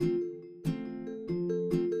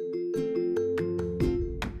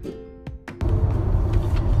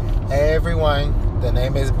everyone, the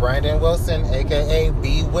name is Brandon Wilson, aka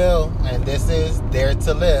B Will, and this is Dare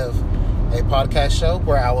to Live, a podcast show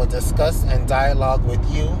where I will discuss and dialogue with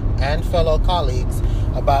you and fellow colleagues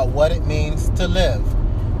about what it means to live,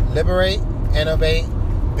 liberate, innovate,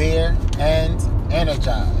 beer, and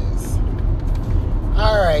energize.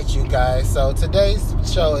 Alright, you guys, so today's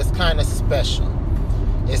show is kind of special.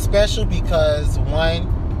 It's special because, one,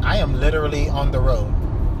 I am literally on the road.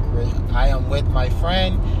 I am with my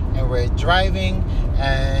friend and we're driving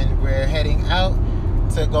and we're heading out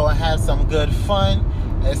to go and have some good fun,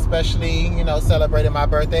 especially, celebrating my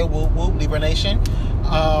birthday, whoop whoop, Libra Nation.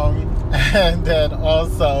 And then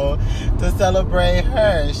also to celebrate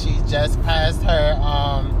her. She just passed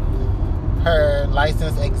her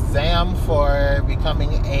license exam for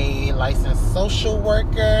becoming a licensed social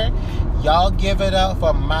worker. Y'all give it up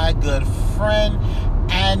for my good friend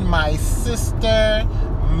and my sister,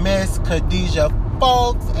 Miss Khadijah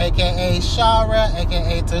Folks, aka Shara,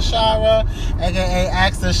 aka Tashara, aka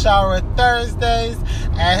Ask Tashara Thursdays,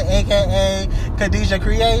 aka Khadijah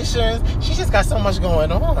Creations. She just got so much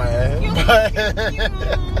going on.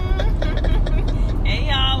 Hey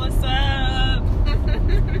y'all, what's up?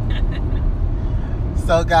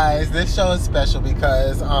 So guys, this show is special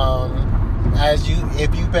because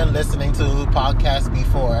if you've been listening to podcasts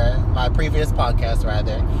before, my previous podcast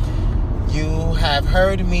rather, you have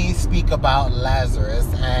heard me speak about Lazarus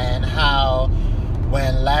and how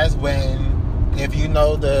if you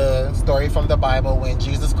know the story from the Bible, when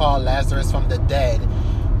Jesus called Lazarus from the dead,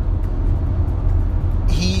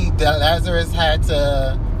 Lazarus had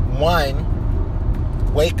to,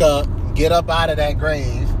 one, wake up, get up out of that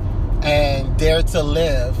grave, and dare to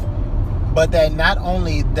live. But then not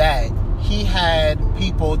only that, he had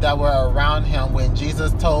people that were around him when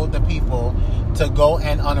Jesus told the people to go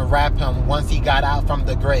and unwrap him once he got out from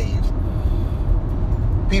the grave.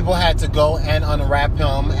 People had to go and unwrap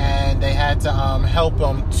him, and they had to help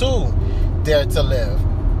him to dare to live.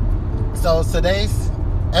 So today's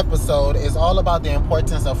episode is all about the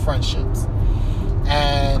importance of friendships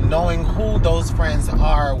and knowing who those friends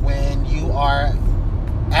are when you are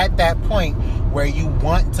at that point where you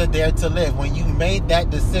want to dare to live, when you made that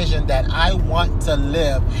decision that I want to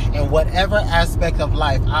live in whatever aspect of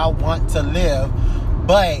life I want to live,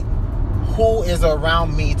 but who is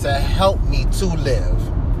around me to help me to live?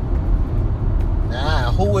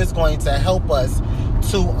 Who is going to help us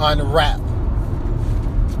to unwrap?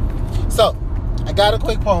 So, I got a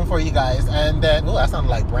quick poem for you guys, and then, that sounded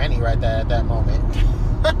like Brandy right there at that moment.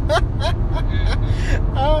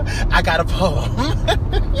 I got a poem.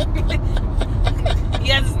 He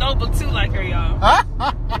has his notebook too, like her, y'all.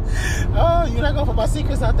 Oh, you're not going for my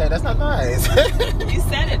secrets out there. That's not nice. You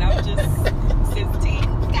said it. I was just 16.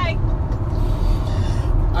 Okay.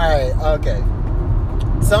 Alright, okay.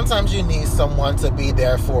 Sometimes you need someone to be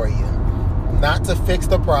there for you. Not to fix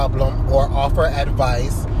the problem or offer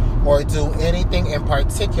advice or do anything in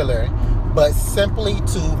particular, but simply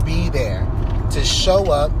to be there. To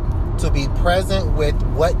show up, to be present with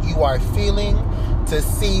what you are feeling, to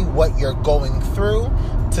see what you're going through,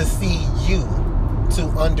 to see you, to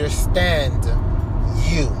understand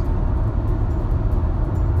you.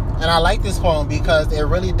 And I like this poem because it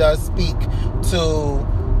really does speak to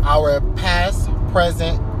our past,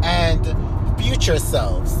 present, and future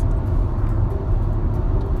selves.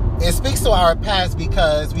 It speaks to our past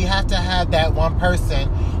because we have to have that one person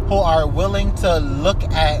who are willing to look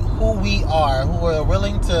at who we are, who are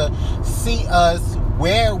willing to see us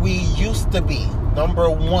where we used to be, number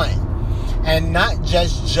one, and not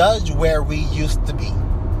just judge where we used to be,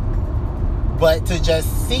 but to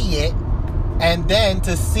just see it and then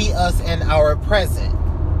to see us in our present.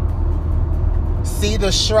 See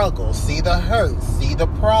the struggle, see the hurt, see the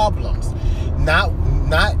problems, not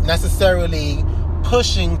necessarily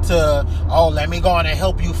pushing to, let me go on and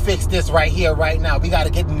help you fix this right here, right now. We got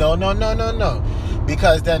to get, no.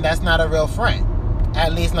 Because then that's not a real friend.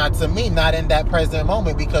 At least not to me, not in that present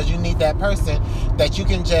moment, because you need that person that you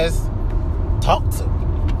can just talk to.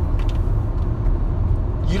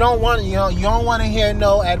 You don't want to hear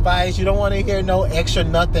no advice. You don't want to hear no extra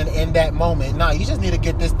nothing in that moment. No, you just need to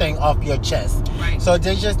get this thing off your chest. Right. So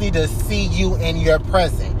they just need to see you in your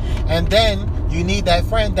present. And then you need that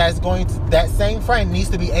friend that same friend needs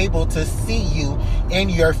to be able to see you in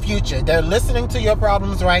your future. They're listening to your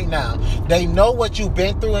problems right now. They know what you've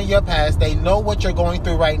been through in your past. They know what you're going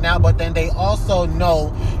through right now, but then they also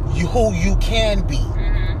know who you can be.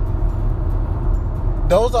 Mm-hmm.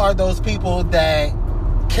 Those are those people that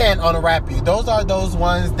can unwrap you. Those are those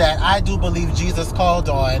ones that I do believe Jesus called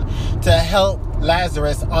on to help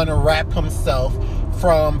Lazarus unwrap himself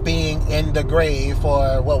from being in the grave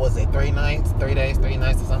for, what was it, 3 nights, 3 days, 3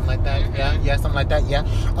 nights, or something like that. Mm-hmm. Yeah, something like that. Yeah.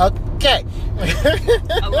 Okay.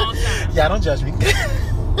 A long time. Yeah, don't judge me.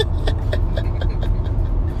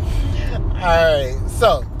 All right.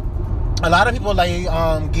 So, a lot of people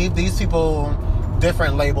give these people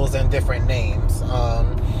different labels and different names.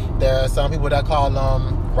 There are some people that call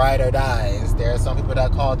them ride or dies. There are some people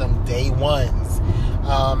that call them day ones.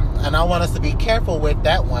 And I want us to be careful with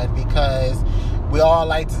that one, because we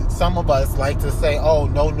all some of us like to say, oh,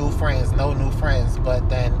 no new friends. But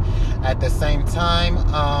then at the same time,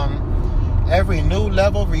 every new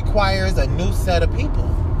level requires a new set of people.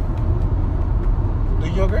 Do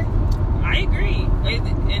you agree? I agree.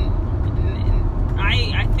 And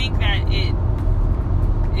I think that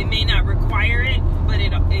it may not require it, but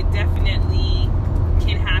it definitely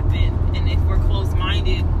can happen. And if we're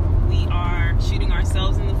closed-minded, we are shooting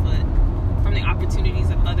ourselves in the foot from the opportunities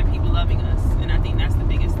of other people loving us. And I think that's the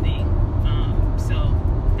biggest thing. So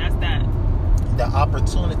that's that. The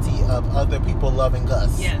opportunity of other people loving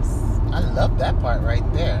us. Yes. I love that part right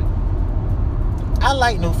there. I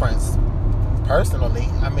like new friends, personally.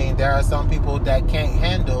 I mean, there are some people that can't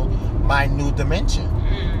handle my new dimension.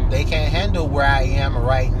 They can't handle where I am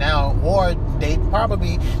right now, or they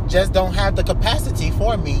probably just don't have the capacity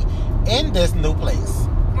for me in this new place.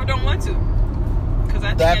 Or don't want to. Because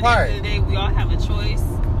I think at the end of the day, we all have a choice.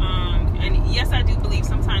 And yes, I do believe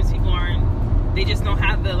sometimes people they just don't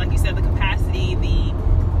have the, like you said, the capacity,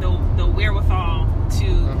 the wherewithal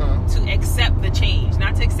to accept the change.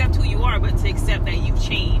 Not to accept who you are, but to accept that you've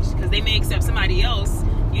changed. Because they may accept somebody else,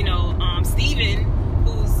 Stephen,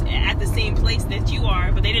 who's at the same place that you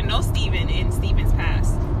are, but they didn't know Stephen in Stephen's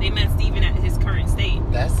past. They met Stephen at his current state.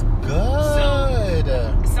 That's good.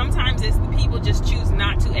 So sometimes people just choose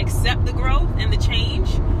not to accept the growth and the change.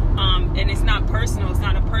 And it's not personal. It's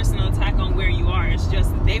not a personal attack on where you are. It's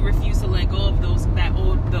just they refuse to let go of that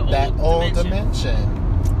old dimension.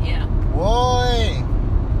 Yeah. Boy,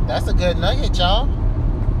 that's a good nugget, y'all.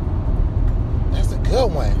 That's a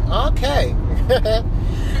good one. Okay.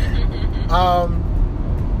 All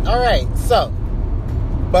right. So,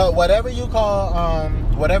 but whatever you call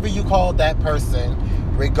that person,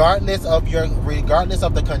 regardless of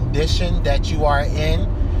the condition that you are in,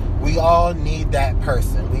 we all need that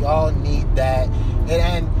person. We all need that.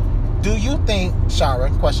 And do you think,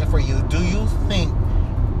 Sharon, question for you, do you think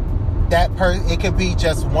that it could be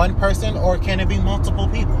just one person, or can it be multiple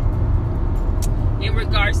people? In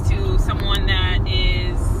regards to someone that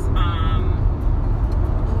is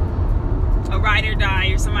a ride or die,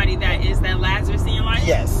 or somebody that is that Lazarus in your life?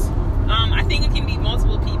 Yes. I think it can be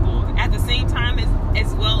multiple people at the same time,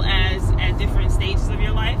 as well as at different stages of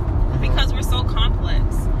your life, because we're so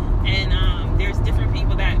complex, and there's different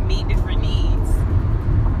people that meet different needs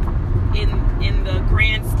in the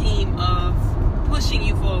grand scheme of pushing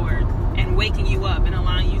you forward and waking you up and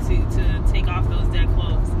allowing you to take off those dead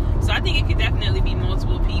clothes. So I think it could definitely be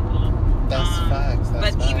multiple people. That's facts.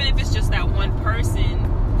 But even if it's just that one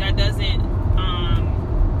person, that doesn't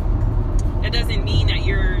mean that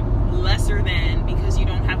you're lesser than because you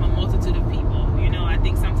don't have a multitude of people. I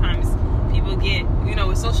think sometimes people get,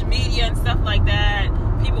 with social media and stuff like that,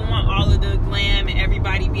 people want all of the glam and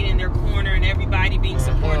everybody being in their corner and everybody being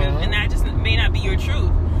supportive, and that just may not be your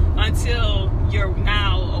truth until you're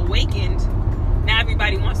now awakened. Now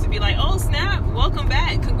everybody wants to be like, oh snap, welcome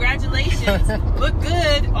back, congratulations, look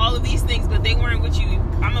good, all of these things, but they weren't with you.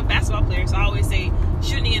 I'm a basketball player, so I always say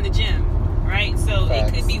shooting in the gym, right? So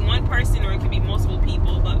It could be one person or it could be multiple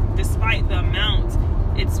people, but despite the amount,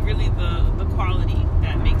 it's really the quality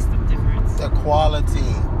that makes the difference. The quality,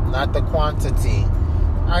 not the quantity.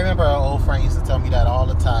 I remember an old friend used to tell me that all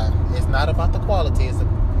the time. It's not about the quality, it's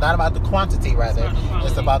not about the quantity, rather.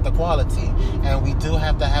 It's about the quality. And we do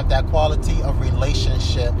have to have that quality of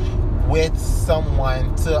relationship with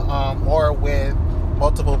someone or with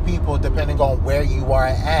multiple people, depending on where you are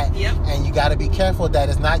at. Yep. And you got to be careful that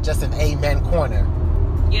it's not just an amen corner.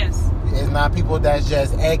 Yes. It's not people that's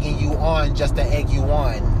just egging you on just to egg you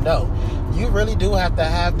on. No. You really do have to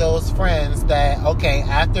have those friends that, okay,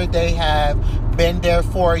 after they have been there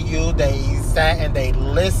for you, they sat and they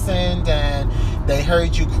listened and they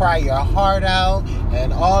heard you cry your heart out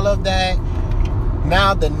and all of that.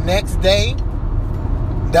 Now the next day,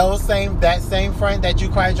 that same friend that you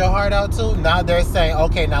cried your heart out to, now they're saying,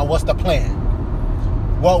 okay, now what's the plan?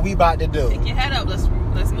 What we about to do? Pick your head up. Let's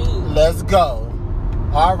move. Let's go.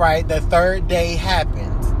 All right, the third day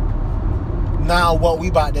happened. Now what we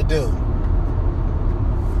about to do?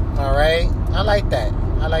 All right, I like that.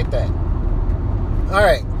 All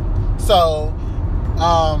right, so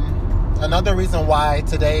another reason why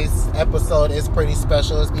today's episode is pretty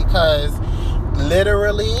special is because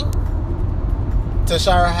literally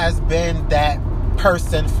Tashara has been that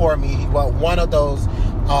person for me. Well, one of those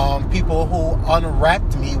people who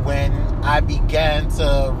unwrapped me when I began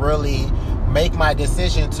to really make my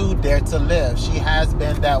decision to dare to live. She has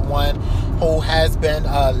been that one who has been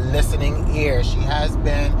a listening ear. She has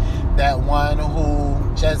been that one who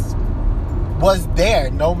just was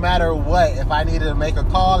there no matter what. If I needed to make a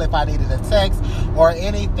call, if I needed a text or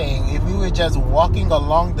anything, if we were just walking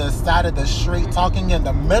along the side of the street talking in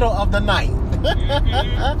the middle of the night,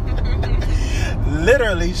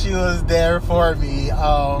 literally she was there for me.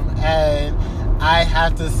 And I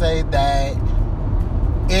have to say that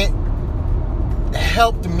it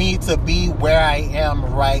helped me to be where I am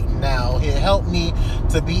right now. It helped me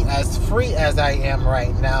to be as free as I am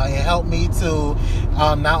right now. It helped me to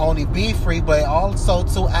not only be free, but also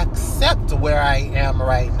to accept where I am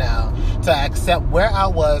right now. To accept where I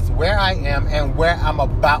was, where I am, and where I'm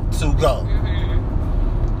about to go.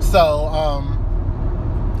 So,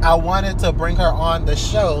 I wanted to bring her on the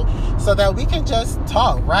show so that we can just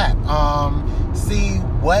talk rap. See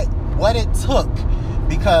what it took.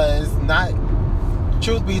 Because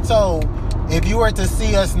truth be told, if you were to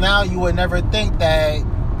see us now, you would never think that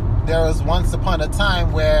there was once upon a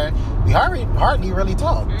time where we hardly really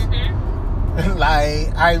talked.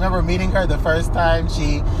 Like, I remember meeting her the first time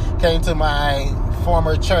she came to my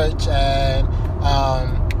former church, and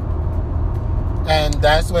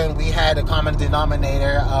that's when we had a common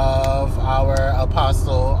denominator of our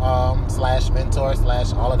apostle slash mentor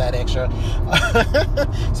slash all of that extra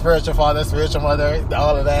spiritual father, spiritual mother,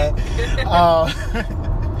 all of that.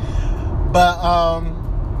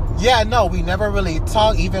 Yeah, no, we never really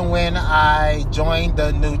talked. Even when I joined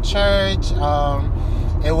the new church,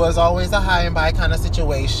 it was always a high and by kind of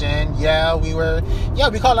situation.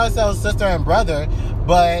 We call ourselves sister and brother,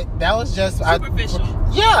 but that was just superficial.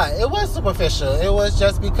 It was superficial. It was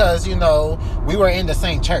just because, we were in the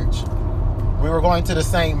same church. We were going to the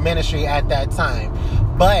same ministry at that time.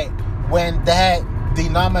 But when that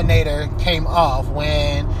denominator came off,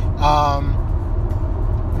 when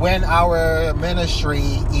our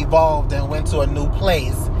ministry evolved and went to a new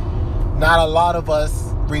place, not a lot of us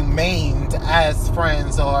remained as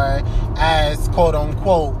friends or as quote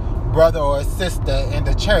unquote brother or sister in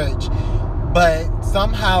the church. But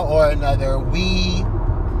somehow or another, we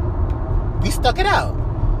stuck it out.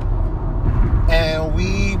 And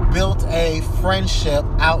we built a friendship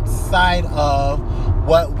outside of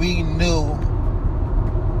what we knew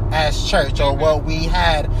as church or what we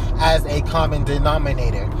had as a common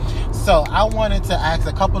denominator. So I wanted to ask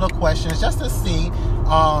a couple of questions just to see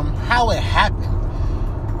how it happened.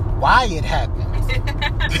 Why it happened.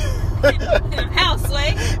 How,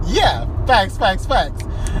 Sway? Yeah, facts.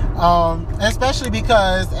 Especially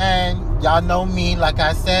because, and y'all know me, like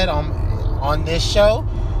I said, on this show,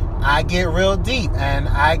 I get real deep and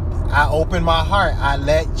I open my heart. I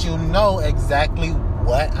let you know exactly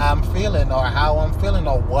what I'm feeling or how I'm feeling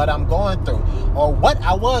or what I'm going through or what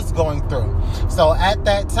I was going through. So at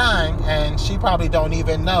that time, and she probably don't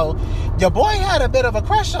even know, your boy had a bit of a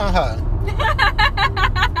crush on her.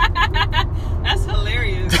 That's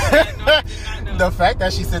hilarious. I did not know. The fact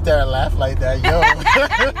that she sit there and laugh like that, yo.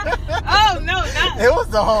 Oh, no, not. It was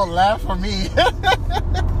the whole laugh for me.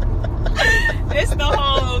 It's the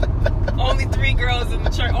whole only 3 girls in the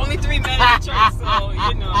church, only 3 men in the church, so,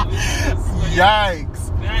 Yikes.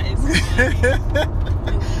 That is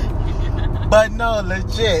funny. But no,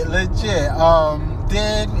 legit.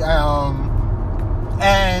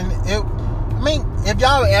 And if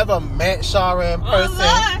y'all ever met Shara in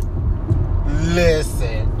person,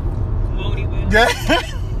 listen. I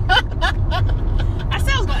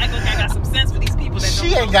said I was gonna act like I got some sense for these people that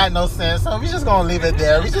she ain't got no sense, so we just gonna leave it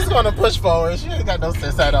there. We just gonna push forward. She ain't got no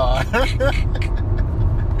sense at all.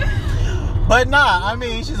 But nah,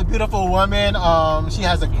 she's a beautiful woman. She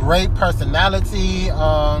has a great personality.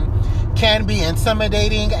 Can be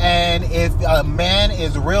intimidating, and if a man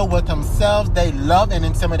is real with himself, they love an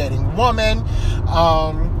intimidating woman.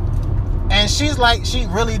 And she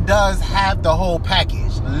really does have the whole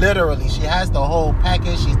package. Literally, she has the whole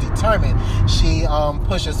package. She's determined. She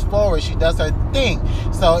pushes forward. She does her thing.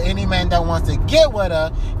 So any man that wants to get with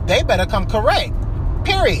her, they better come correct.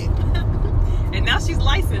 Period. And now she's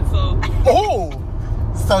licensed, so. Oh,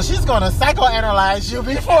 so she's gonna psychoanalyze you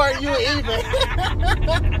before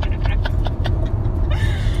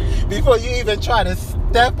you even try to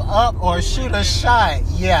step up or shoot a shot.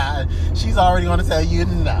 Yeah, she's already going to tell you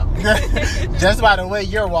no. Just by the way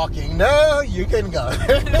you're walking. No, you can go.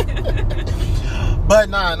 But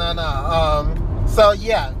no. So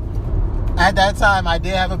yeah, At that time, I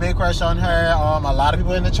did have a big crush on her. A lot of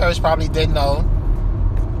people in the church probably didn't know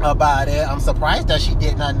about it. I'm surprised that she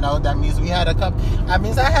did not know. That means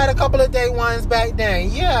I had a couple of day ones back then.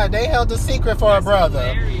 Yeah, they held a secret for a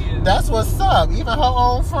brother. Hilarious. That's what's up. Even her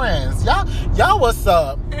own friends. Y'all what's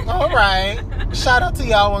up? All right. Shout out to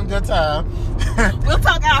y'all one good time. We'll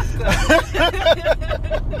talk after.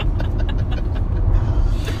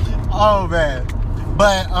 Oh man.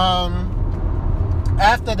 But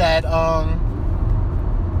after that,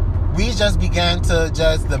 we just began to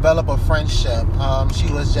just develop a friendship.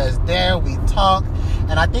 She was just there. We talked,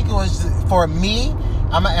 and I think it was for me.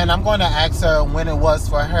 I'm going to ask her when it was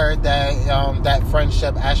for her that that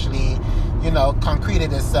friendship actually,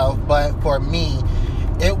 concreted itself. But for me,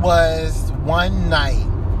 it was one night.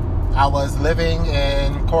 I was living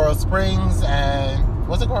in Coral Springs, and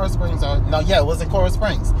was it Coral Springs? It was in Coral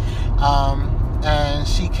Springs. And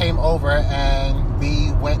she came over, and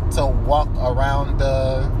we went to walk around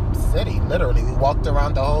the city. Literally, we walked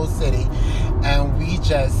around the whole city, and we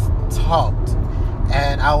just talked.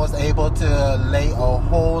 And I was able to lay a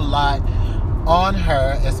whole lot on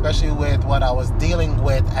her, especially with what I was dealing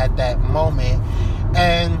with at that moment.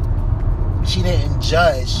 And she didn't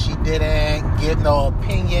judge. She didn't give no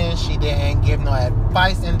opinion. She didn't give no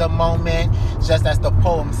advice in the moment. Just as the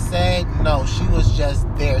poem said, no, she was just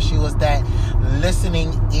there. She was that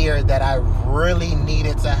listening ear that I really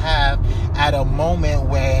needed to have at a moment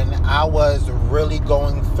when I was really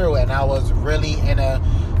going through and I was really in a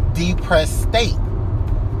depressed state.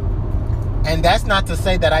 And that's not to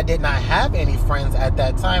say that I did not have any friends at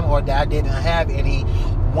that time, or that I didn't have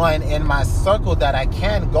anyone in my circle that I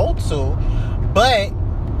can go to, but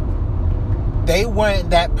they weren't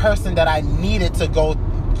that person that I needed to go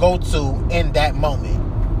to in that moment.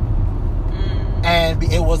 And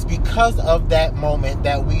it was because of that moment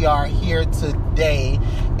that we are here today,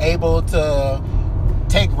 able to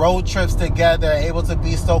take road trips together, able to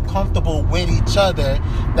be so comfortable with each other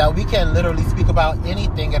that we can literally speak about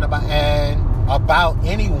anything and about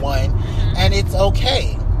anyone, and it's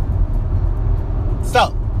okay.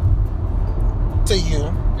 So, to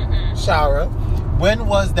you, Shara, when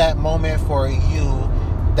was that moment for you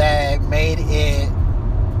that made it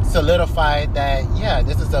solidify that, yeah,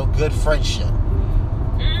 this is a good friendship?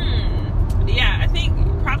 Yeah, I think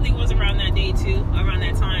probably was around that day too, around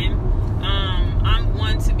that time. I'm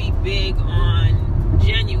one to be big on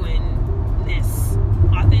genuineness,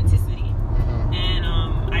 authenticity. And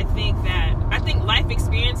I think life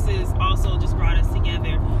experiences also just brought us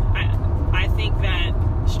together. I think that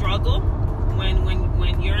struggle,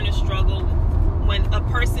 when you're in a struggle, when a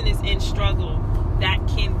person is in struggle, that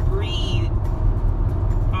can breed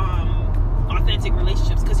authentic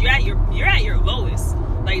relationships, because you're at your lowest.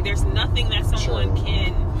 Like, there's nothing that someone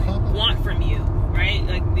can want from you, right?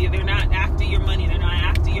 Like, they're not after your money, they're not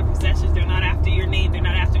after your possessions, they're not after your name, they're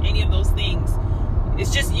not after any of those things.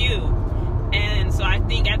 It's just you. And so I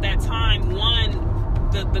think at that time,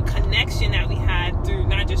 the connection that we had through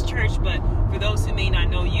not just church, but for those who may not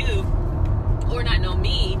know you or not know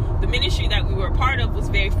me, the ministry that we were a part of was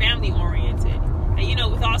very family oriented.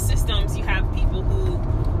 And with all systems, you have people who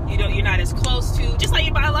you're not as close to, just like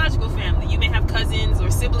your biological family. You may have cousins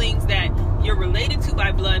or siblings that you're related to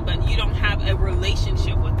by blood, but you don't have a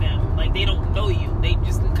relationship with them. Like, they don't know you. They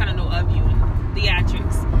just kind of know of you and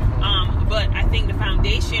theatrics. But I think the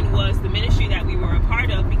foundation was the ministry that we were a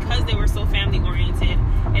part of, because they were so family oriented,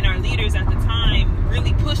 and our leaders at the time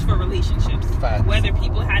really pushed for relationships. Facts. Whether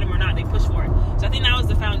people had them or not, they pushed for it. So I think that was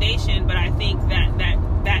the foundation. But I think that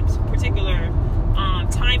particular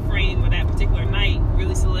time frame, or that particular night,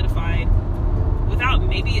 really solidified, without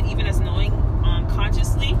maybe even us knowing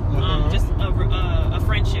consciously, just a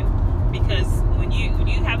friendship. Because when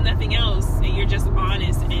you have nothing else and you're just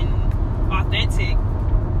honest and authentic,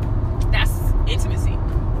 that's intimacy.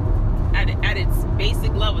 At its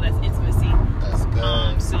basic level, that's intimacy. That's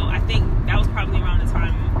good. So I think that was probably around the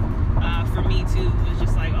time for me too. It was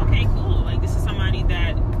just like, okay, cool. Like, this is somebody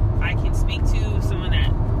that I can speak to, someone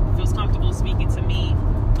that feels comfortable speaking to me,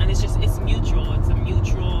 and it's mutual. It's a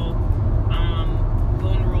mutual,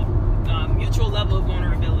 mutual level of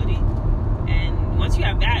vulnerability. And once you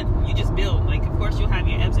have that, you just build. Like, of course, you'll have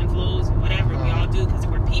your ebbs and flows, whatever we all do, because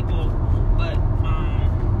we're people. But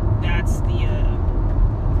that's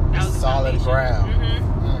that was solid ground.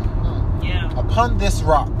 Yeah. Upon this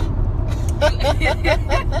rock.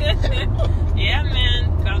 Yeah,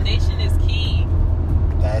 man. Foundation is key.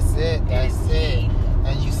 That's it. That's it.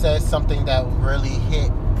 And you said something that really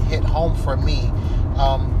hit home for me.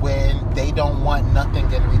 When they don't want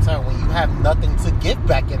nothing in return, when you have nothing to give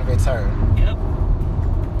back in return. Yep.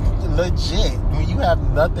 legit. When you have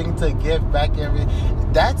nothing to give back,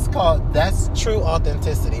 that's true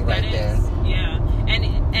authenticity right there. Yeah,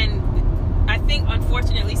 and I think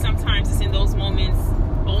unfortunately sometimes it's in those moments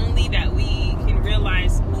only that we can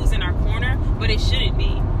realize who's in our corner, but it shouldn't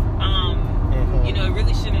be. You know, it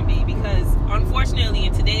really shouldn't be, because unfortunately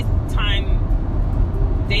in today's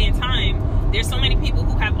day and time, there's so many people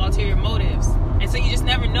who have ulterior motives, and so you just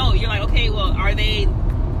never know. You're like, okay, well, are they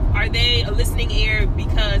a listening ear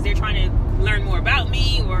because they're trying to learn more about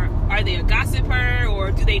me, or are they a gossiper,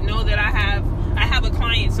 or do they know that I have a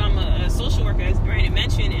client? So I'm a social worker, as Brandon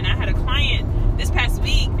mentioned, and I had a client this past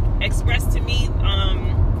week express to me,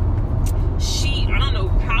 I don't know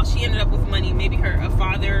how she ended up with money. Maybe her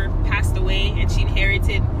father passed away and she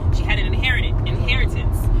had an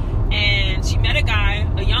inheritance. And she met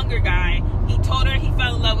a younger guy. He told her he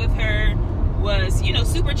fell in love with her, was, you know,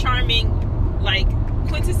 super charming, like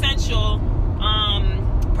quintessential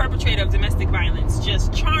perpetrator of domestic violence,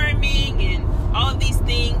 just charming and all of these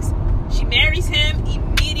things. She marries him,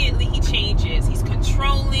 immediately he changes. He's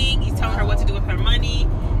controlling, he's telling her what to do with her money,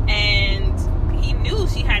 and he knew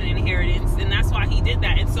she had an inheritance, and that's why he did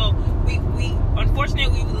that. And so we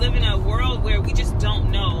unfortunately, we live in a world where we just don't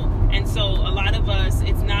know. And so a lot of us,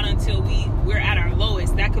 it's not until we're at our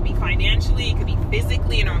lowest. That could be financially, it could be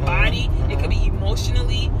physically in our body, it could be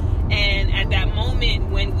emotionally. And at that moment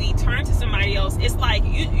when we turn to somebody else, it's like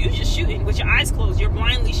you're just shooting with your eyes closed. You're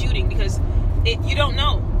blindly shooting because you don't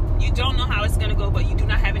know. You don't know how it's going to go, but you do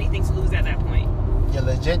not have anything to lose at that point. You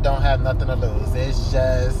legit don't have nothing to lose. It's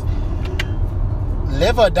just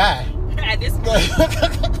live or die. At this point.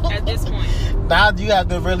 At this point. Now you have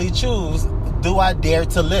to really choose, do I dare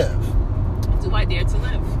to live? Do I dare to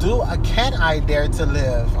live? Can I dare to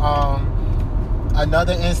live?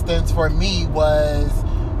 Another instance for me was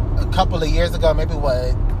a couple of years ago, maybe 2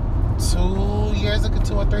 or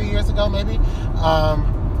 3 years ago, maybe.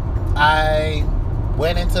 I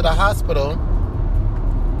went into the hospital.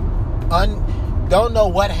 Don't know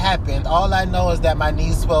what happened. All I know is that my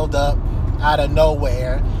knee swelled up out of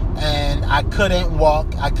nowhere, and I couldn't walk,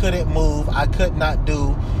 I couldn't move, I could not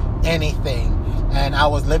do anything. And I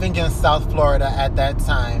was living in South Florida at that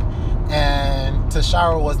time, and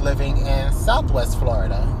Tashara was living in Southwest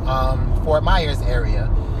Florida, Fort Myers area.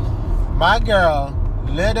 My girl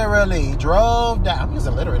literally drove down. I'm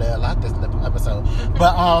using literally a lot this episode,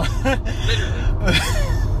 but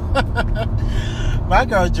my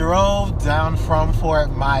girl drove down from Fort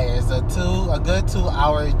Myers, a good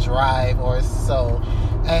 2-hour drive or so,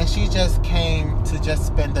 and she just came to just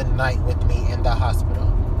spend the night with me in the hospital.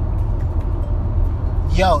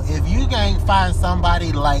 Yo, if you can't find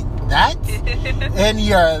somebody like that in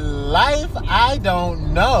your life, I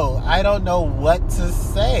don't know. I don't know what to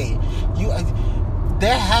say.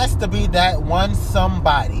 There has to be that one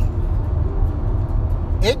somebody.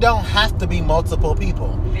 It don't have to be multiple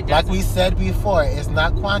people. Like we said before, it's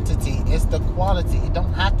not quantity, it's the quality. It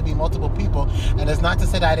don't have to be multiple people. And it's not to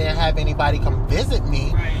say that I didn't have anybody come visit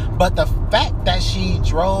me, right. But the fact that she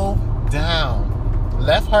drove down,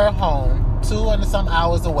 left her home 2 and some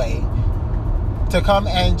hours away to come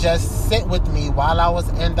and just sit with me while I was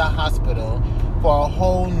in the hospital for a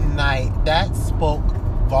whole night, that spoke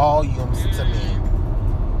volumes to me.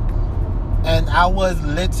 And I was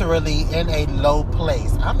literally in a low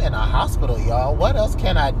place. I'm in a hospital, y'all. What else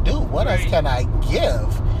can I do? What else can I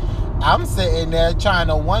give? I'm sitting there trying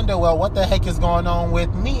to wonder, well, what the heck is going on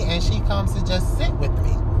with me? And she comes to just sit with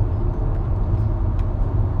me.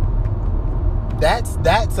 That's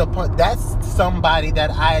somebody that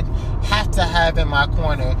I have to have in my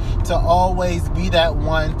corner to always be that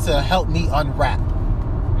one to help me unwrap.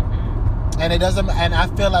 And I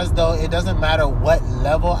feel as though it doesn't matter what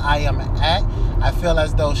level I am at. I feel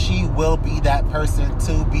as though she will be that person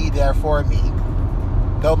to be there for me,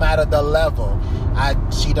 no matter the level.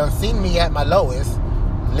 She done seen me at my lowest,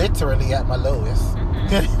 literally at my lowest.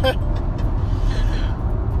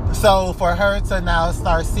 So for her to now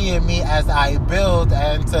start seeing me as I build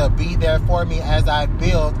and to be there for me as I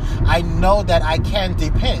build, I know that I can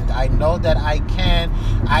depend. I know that I can.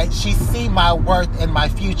 She see my worth in my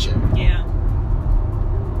future. Yeah.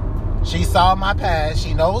 She saw my past.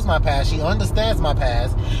 She knows my past. She understands my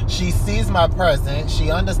past. She sees my present. She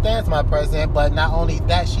understands my present. But not only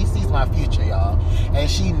that, she sees my future, y'all. And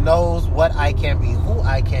she knows what I can be, who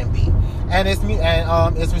I can be. And it's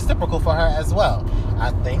reciprocal for her as well. I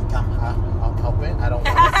think I'm hoping. I don't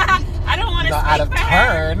want to speak. I don't want to speak out of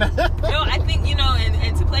turn. No, I think,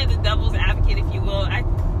 and to play the devil's advocate, if you will, I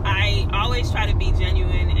always try to be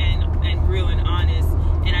genuine and real and honest.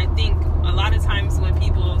 And I think a lot of times when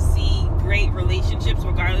people see great relationships,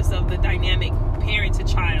 regardless of the dynamic parent to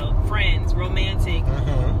child,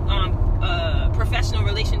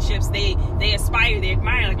 aspire, they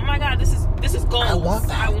admire, like, oh my God, this is gold. I want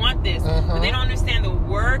that. I want this. But they don't understand the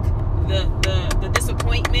work, the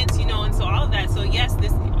disappointments, you know, and so all of that. So yes,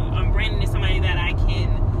 this Brandon is somebody that I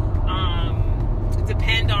can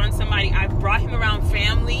depend on. Somebody, I've brought him around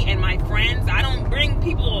family and my friends. I don't bring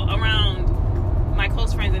people around my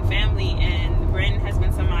close friends and family, and Brandon has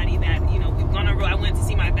been somebody that, you know, we've gone on road. I went to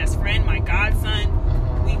see my best friend, my godson.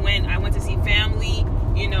 I went to see family,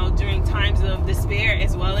 you know, during times of despair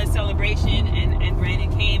as well as celebration, and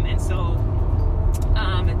Brandon came. And so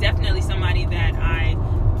definitely somebody that I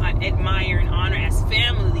admire and honor as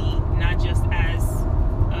family, not just as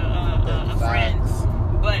a friend.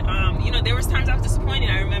 But you know, there was times I was disappointed.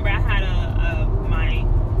 I remember I had my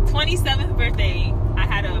 27th birthday, I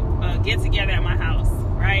had a get together at my house,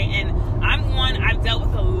 right? And I've dealt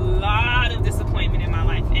with a lot of disappointment in my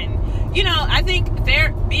life, and you know, I think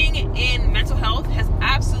being in mental health has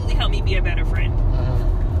absolutely helped me be a better friend.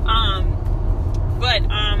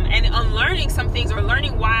 And unlearning some things, or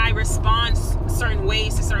learning why I respond certain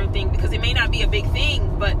ways to certain things, because it may not be a big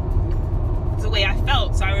thing, but it's the way I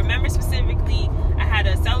felt. So I remember specifically, I had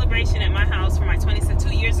a celebration at my house for my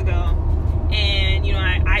 22 years ago, and you know,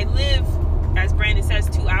 I live, as Brandon says,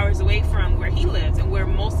 2 hours away from where he lives and where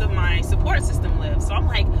most of my support system lives. So I'm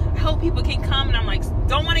like, I hope people can come, and I'm like,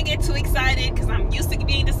 don't want to get too excited because I'm used to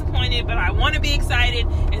being disappointed, but I want to be excited.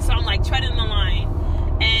 And so I'm like treading the line,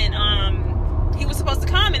 and he was supposed to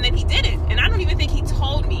come, and then he didn't, and I don't even think he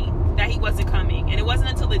told me that he wasn't coming. And it wasn't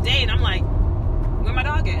until the day, and I'm like, where my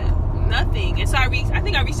dog at? Nothing. And so I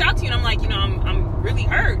think I reached out to you, and I'm like, you know, I'm really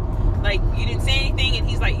hurt. Like, you didn't say anything. And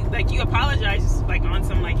he's like, you apologized, like, on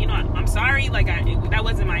some, like, you know, I'm sorry, like, that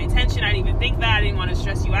wasn't my intention. I didn't even think that. I didn't want to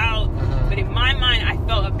stress you out. But in my mind, I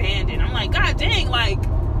felt abandoned. I'm like, God dang, like,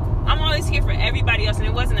 I'm always here for everybody else. And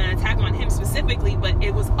it wasn't an attack on him specifically, but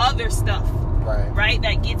it was other stuff, right,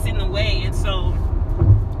 that gets in the way. And so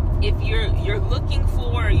if you're looking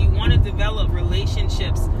for, you want to develop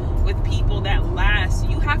relationships with people that last,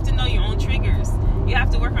 you have to know your own triggers. You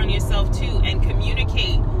have to work on yourself too, and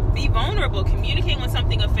communicate. Be vulnerable. Communicate when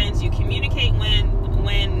something offends you. Communicate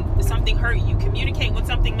when something hurt you. Communicate when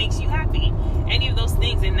something makes you happy. Any of those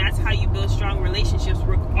things, and that's how you build strong relationships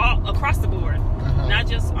all across the board. Not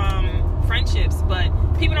just friendships, but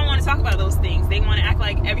people don't want to talk about those things. They want to act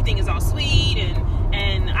like everything is all sweet,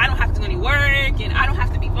 and I don't have to do any work, and I don't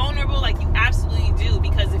have to be vulnerable. Like, you absolutely do,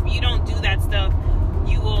 because if you don't do that stuff,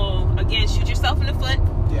 you will, again, shoot yourself in the foot.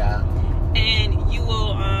 Yeah. And you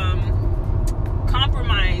will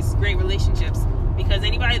compromise great relationships, because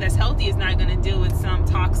anybody that's healthy is not going to deal with some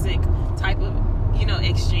toxic type of, you know,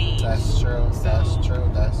 exchange. That's true. That's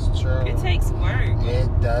true. It takes work. It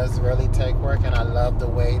does really take work, and I love the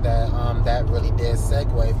way that that really did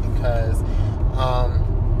segue, because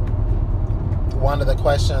one of the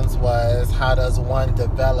questions was, how does one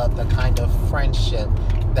develop the kind of friendship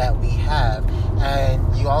that we have?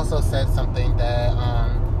 And you also said something that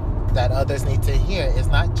that others need to hear. It's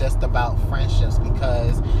not just about friendships,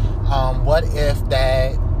 because what if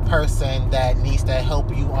that person that needs to help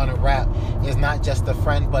you unwrap is not just a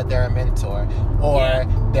friend, but they're a mentor, or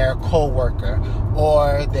they're a co-worker,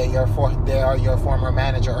 or they are your former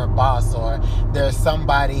manager or boss, or there's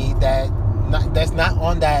somebody that's not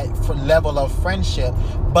on that level of friendship,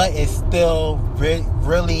 but it's still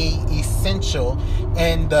really essential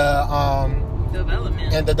in the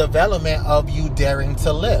development of you daring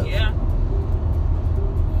to live.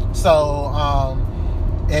 So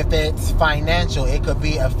if it's financial, it could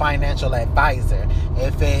be a financial advisor.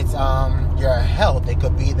 If it's your health, it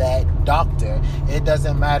could be that doctor. It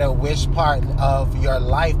doesn't matter which part of your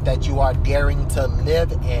life that you are daring to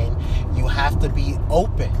live in. You have to be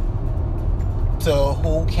open to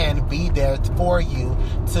who can be there for you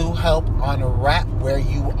to help unwrap where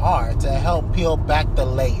you are, to help peel back the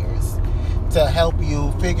layers, to help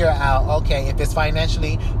you figure out, okay, if it's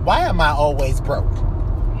financially, why am I always broke?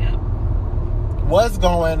 What's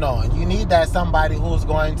going on? You need that somebody who's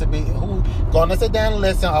going to sit down and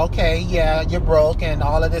listen. Okay, yeah, you're broke and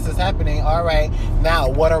all of this is happening. All right, now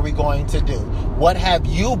what are we going to do? What have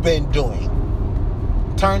you been doing?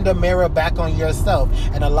 Turn the mirror back on yourself.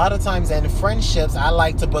 And a lot of times in friendships, I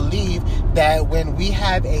like to believe that when we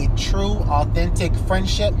have a true, authentic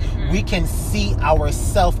friendship, we can see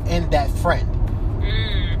ourselves in that friend.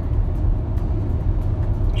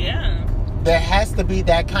 Yeah. There has to be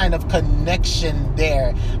that kind of connection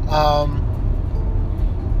there. I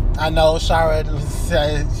know Shara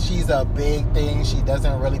says she's a big thing. She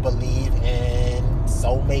doesn't really believe in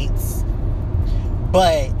soulmates.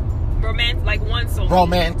 But like one soulmate.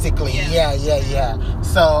 Romantically, yeah.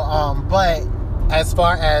 So, but as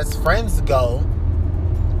far as friends go,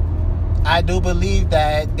 I do believe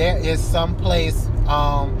that there is some place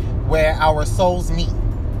where our souls meet.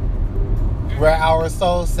 Where our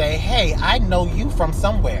souls say, hey, I know you from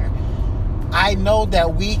somewhere. I know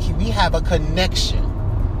that we have a connection.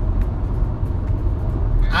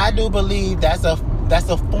 I do believe that's a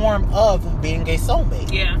form of being a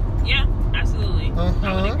soulmate. Yeah, absolutely.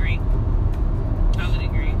 I would agree.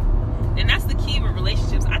 And that's the key with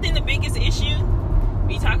relationships. I think the biggest issue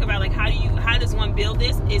we talk about, like, how does one build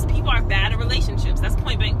this, is people are bad at relationships. That's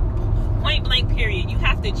point blank period. You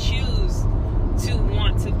have to choose to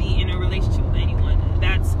want to be in a relationship with anyone.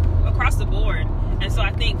 That's across the board. And so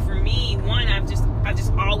I think for me, one, I've just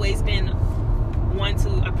always been one to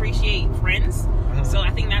appreciate friends. Mm-hmm. So I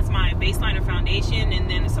think that's my baseline or foundation. And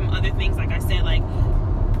then some other things, like I said, like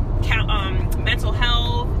mental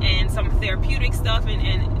health and some therapeutic stuff,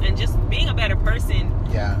 and just being a better person.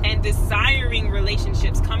 Yeah. And desiring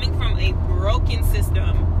relationships, coming from a broken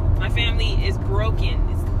system. My family is broken.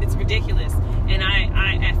 It's ridiculous. And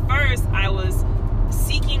I at first I was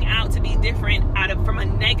seeking out to be different from a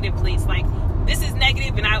negative place. Like, this is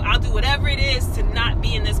negative, and I'll do whatever it is to not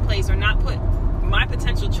be in this place or not put my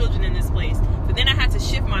potential children in this place. But then I had to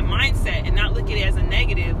shift my mindset and not look at it as a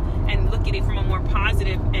negative and look at it from a more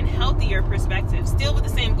positive and healthier perspective, still with the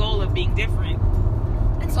same goal of being different.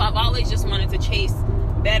 And so I've always just wanted to chase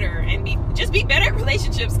better and be better at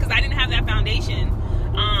relationships, because I didn't have that foundation.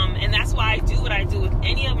 And that's why I do what I do with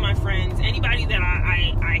any of my friends, anybody that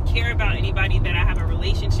I care about, anybody that I have a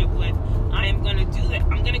relationship with. I am going to do that.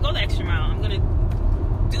 I'm going to go the extra mile. I'm going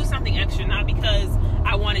to do something extra, not because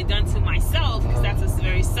I want it done to myself, because that's a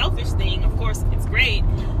very selfish thing. Of course, it's great,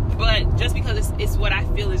 but just because it's what I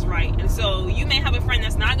feel is right. And so you may have a friend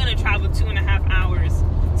that's not going to travel 2.5 hours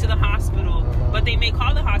to the hospital, but they may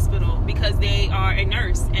call the hospital because they are a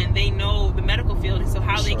nurse and they know the medical field. And so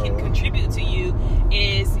how they can contribute to you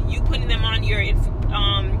is you putting them on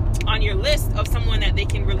your list of someone that they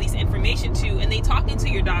can release information to, and they talking to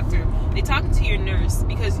your doctor, they talking to your nurse,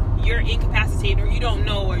 because you're incapacitated or you don't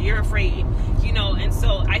know or you're afraid, and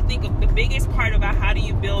so I think the biggest part about how do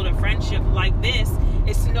you build a friendship like this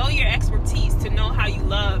is to know your expertise, to know how you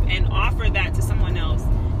love and offer that to someone else.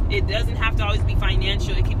 It doesn't have to always be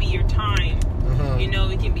financial. It can be your time.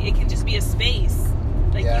 It can just be a space.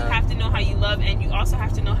 Like, you have to know how you love, and you also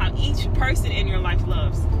have to know how each person in your life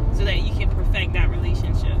loves, so that you can perfect that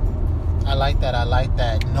relationship. I like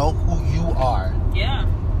that. Know who you are. Yeah.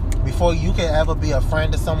 Before you can ever be a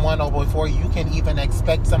friend to someone, or before you can even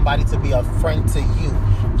expect somebody to be a friend to you,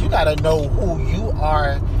 you got to know who you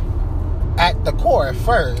are at the core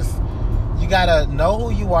first. You got to know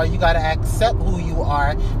who you are. You got to accept who you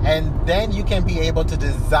are. And then you can be able to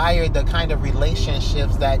desire the kind of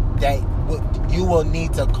relationships that you will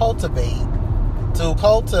need to cultivate. To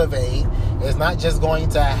cultivate is not just going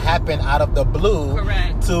to happen out of the blue.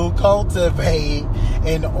 Correct. To cultivate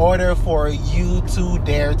in order for you to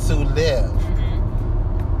dare to live.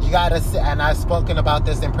 Mm-hmm. You got to sit, and I've spoken about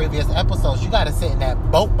this in previous episodes, you got to sit in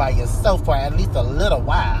that boat by yourself for at least a little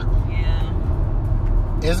while.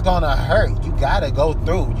 It's gonna hurt. You gotta go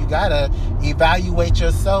through. You gotta evaluate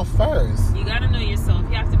yourself first. You gotta know yourself.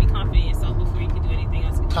 You have to be confident in yourself before you can do anything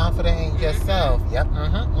else. Confident in yourself. Yep.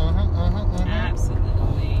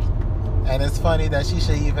 Absolutely. And it's funny that she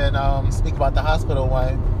should even speak about the hospital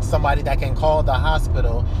one. Somebody that can call the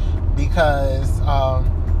hospital, because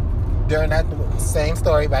during that same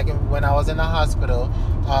story back when I was in the hospital,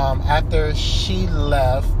 after she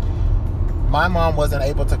left, my mom wasn't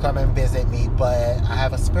able to come and visit me, but I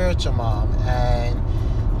have a spiritual mom, and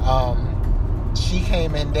she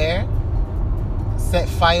came in there, set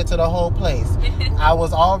fire to the whole place. I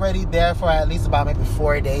was already there for at least about maybe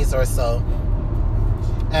 4 days or so,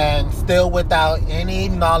 and still without any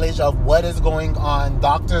knowledge of what is going on.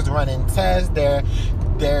 Doctors running tests, they're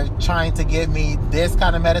trying to give me this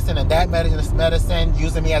kind of medicine and that medicine,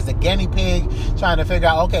 using me as a guinea pig, trying to figure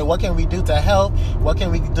out, okay, what can we do to help? What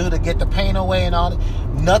can we do to get the pain away and all that?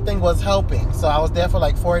 Nothing was helping. So I was there for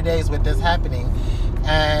like 4 days with this happening.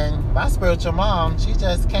 And my spiritual mom, she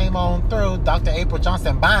just came on through, Dr. April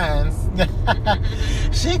Johnson Bynes.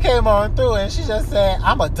 She came on through and she just said,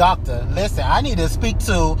 I'm a doctor. Listen, I need to speak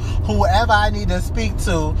to whoever I need to speak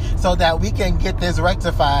to so that we can get this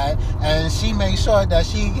rectified. And she made sure that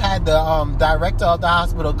she had the director of the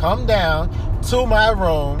hospital come down to my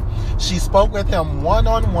room. She spoke with him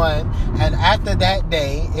one-on-one. And after that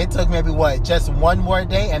day, it took maybe just one more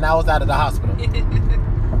day, and I was out of the hospital.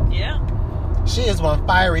 Yeah. She is one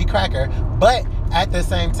fiery cracker, but at the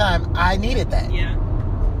same time, I needed that. Yeah,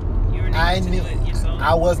 you were able to do it yourself.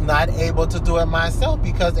 I was not able to do it myself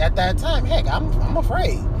because at that time, heck, I'm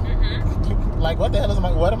afraid. Mm-hmm. Like, what the hell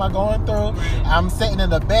what am I going through? I'm sitting in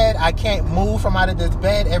the bed. I can't move from out of this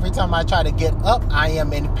bed. Every time I try to get up, I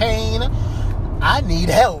am in pain. I need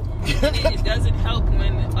help. It doesn't help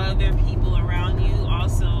when other people around you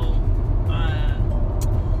also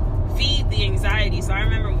feed the anxiety. So I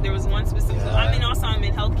remember there was one specific. So I'm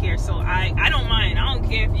in healthcare, so I don't mind. I don't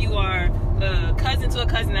care if you are a cousin to a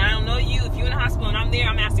cousin. I don't know you. If you're in the hospital and I'm there,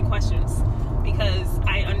 I'm asking questions because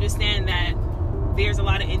I understand that there's a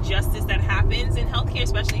lot of injustice that happens in healthcare,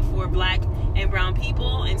 especially for Black and brown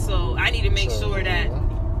people. And so I need to make sure that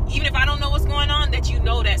even if I don't know what's going on, that you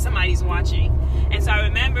know that somebody's watching. And so I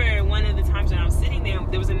remember one of the times when I was sitting there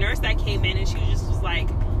was a nurse that came in and she was like,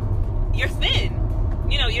 you're thin.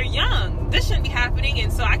 You know, you're young. This shouldn't be happening.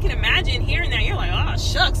 And so I can imagine hearing that. You're like, oh,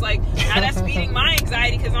 shucks. Like, now that's feeding my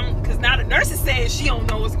anxiety because now the nurse is saying she don't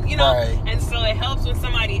know what's, you know. Right. And so it helps when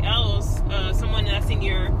somebody else, someone that's in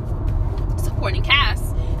your supporting cast,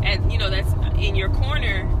 and, you know, that's in your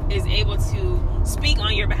corner is able to speak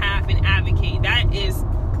on your behalf and advocate. That is,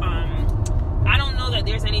 I don't know that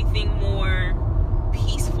there's anything more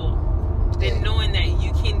peaceful than knowing that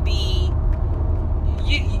you can be,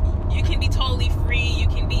 you can be totally free. You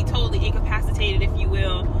can be totally incapacitated, if you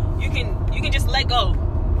will. You can just let go.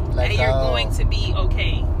 And you're going to be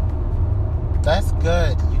okay. That's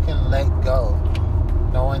good. You can let go,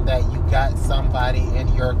 knowing that you got somebody in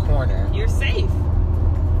your corner. You're safe.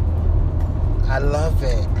 I love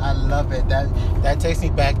it. I love it. That takes me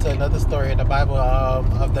back to another story in the Bible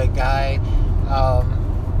of the guy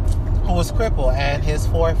who was crippled, and his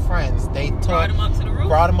 4 friends. They brought him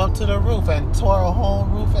up to the roof and tore a whole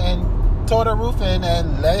roof and tore the roof in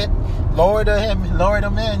and lowered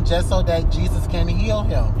him in just so that Jesus can heal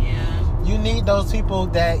him. Yeah. You need those people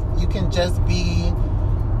that you can just be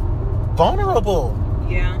vulnerable.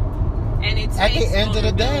 Yeah. And it's at the end of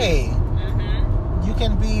the day. You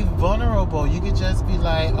can be vulnerable. You can just be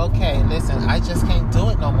like, okay, listen, I just can't do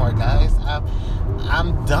it no more, guys.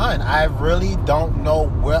 I'm done. I really don't know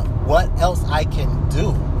what else I can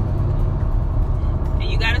do.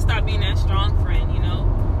 And you got to stop being that strong friend, you know?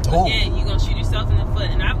 Ooh. Again, you're going to shoot yourself in the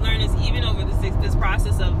foot. And I've learned this even over this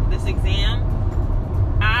process of this exam.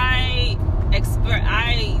 I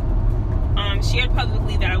shared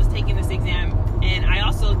publicly that I was taking this exam. And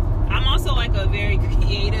I'm also like a very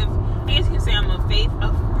creative, I guess you can say I'm a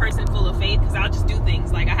person full of faith, because I'll just do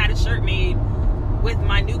things. Like, I had a shirt made with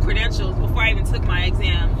my new credentials before I even took my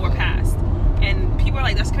exam or passed. And people are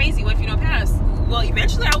like, that's crazy. What if you don't pass? Well,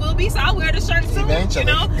 eventually I will be, so I'll wear the shirt soon. Eventually.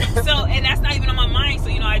 You know? So, and that's not even on my mind. So,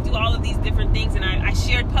 you know, I do all of these different things, and I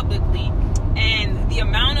shared publicly. And the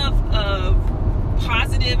amount of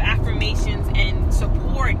positive affirmations and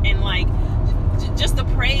support and, like, just the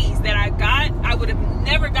praise that I got, I would have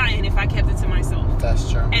never gotten if I kept it to myself.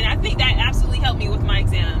 That's true. And I think that absolutely helped me with my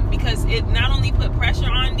exam, because it not only put pressure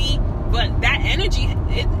on me, but that energy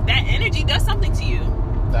does something to you.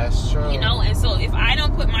 That's true. You know, and so if I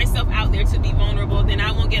don't put myself out there to be vulnerable, then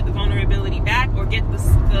I won't get the vulnerability back or get the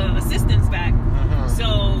assistance back. So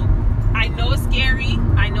I know it's scary.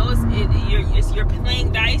 I know you're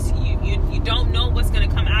playing dice. You don't know what's going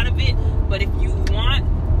to come out of it. But if you want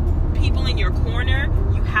people in your corner,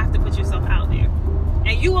 you have to put yourself out there.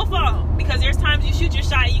 And you will fall, because there's times you shoot your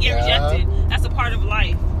shot and you get rejected. That's a part of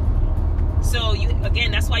life. So again,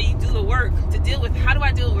 that's why you do the work to deal with, how do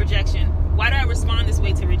I deal with rejection? Why do I respond this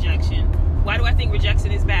way to rejection? Why do I think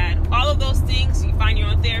rejection is bad? All of those things, you find your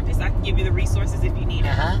own therapist. I can give you the resources if you need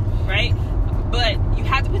it, right? But you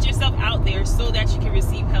have to put yourself out there so that you can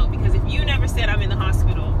receive help. Because if you never said I'm in the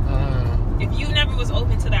hospital, if you never was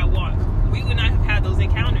open to that walk, we would not have had those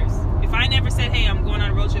encounters. If I never said, hey, I'm going on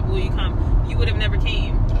a road trip, will you come? You would have never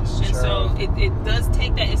came. That's and true. So it does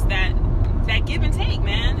take that. It's that give and take,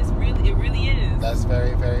 man. It really is. That's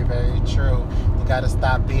very, very, very true. You got to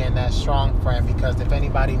stop being that strong friend, because if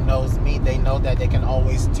anybody knows me, they know that they can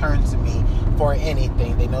always turn to me for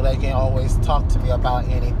anything. They know they can always talk to me about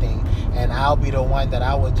anything. And I'll be the one that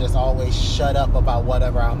I would just always shut up about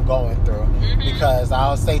whatever I'm going through. Because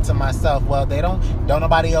I'll say to myself, well, don't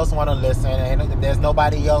nobody else want to listen, and there's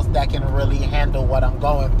nobody else that can really handle what I'm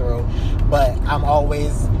going through. But I'm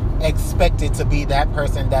always expected to be that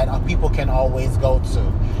person that people can always go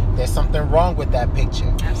to. There's something wrong with that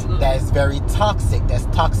picture. Absolutely. That is very toxic. That's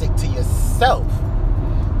toxic to yourself.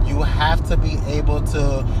 You have to be able to,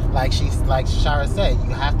 like Shara said,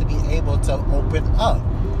 you have to be able to open up,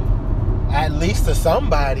 at least to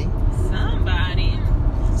somebody.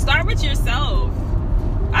 Start with yourself.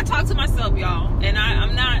 I talk to myself, y'all, and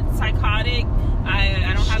I'm not psychotic.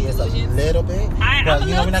 I don't have delusions. She is a little bit, but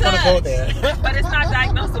we're not going to go there. But it's not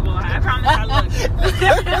diagnosable. I promise I look.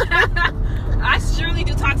 I surely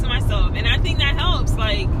do talk to myself.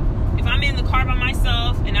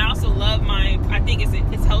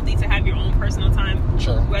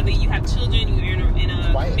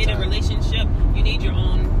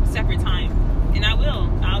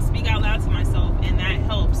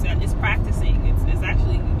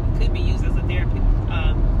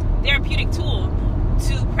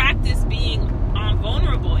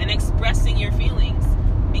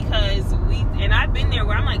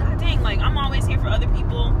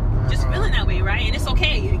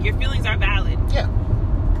 Your feelings are valid. Yeah.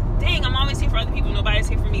 Dang, I'm always here for other people. Nobody's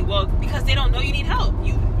here for me. Well, because they don't know you need help.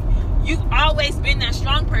 You've always been that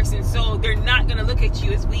strong person, so they're not gonna look at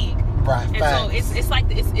you as weak. Right. And facts. so it's like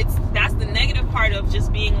it's that's the negative part of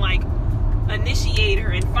just being like initiator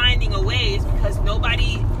and finding a way, is because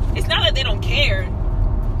nobody. It's not that they don't care.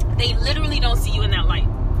 They literally don't see you in that light.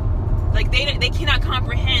 Like they cannot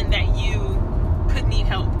comprehend that you could need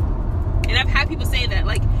help. And I've had people say that,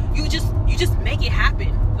 like, you just make it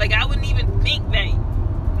happen. Like, I wouldn't even think that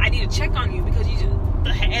I need to check on you because you just,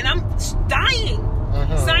 and I'm dying,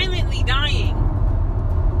 silently dying.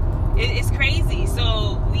 It's crazy.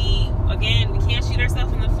 So we can't shoot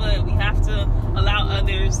ourselves in the foot. We have to allow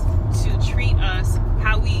others to treat us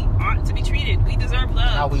how we ought to be treated. We deserve love.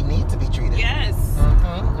 How we need to be treated. Yes.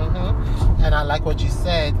 And I like what you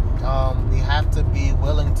said. We have to be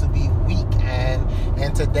willing to be weak. And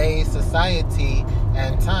in today's society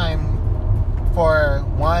and time, for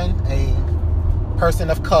one, a person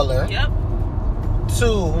of color. Yep.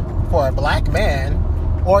 Two, for a black man,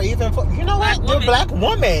 or even for, you know Black what, woman. the black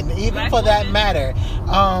woman, even Black for that woman. matter,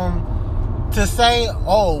 to say,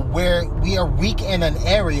 oh, we are weak in an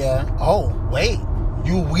area. Oh, wait,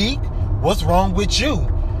 you weak? What's wrong with you?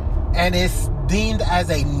 And it's deemed as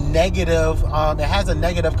a negative. It has a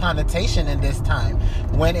negative connotation in this time,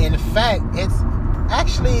 when in fact it's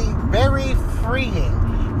actually very freeing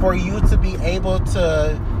for you to be able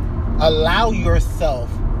to allow yourself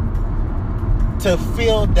to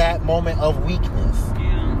feel that moment of weakness,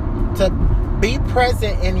 to be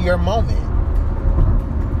present in your moment.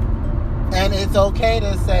 And it's okay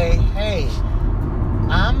to say, hey,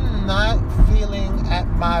 I'm not feeling at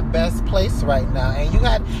my best place right now. And you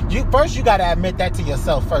got to admit that to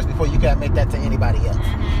yourself first before you can admit that to anybody else.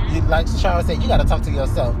 You, like Charles said, you got to talk to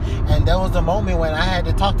yourself. And there was a moment when I had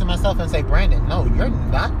to talk to myself and say, Brandon, no, you're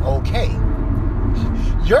not okay.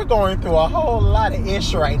 You're going through a whole lot of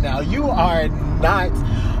ish right now. You are not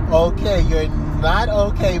okay. You're not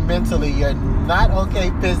okay mentally. You're not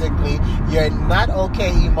okay physically. You're not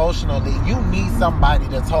okay emotionally. You need somebody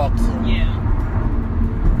to talk to. Yeah.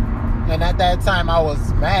 And at that time, I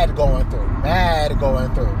was mad going through.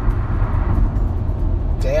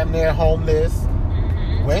 Damn near homeless.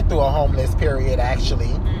 Went through a homeless period,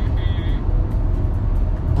 actually.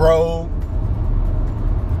 Broke.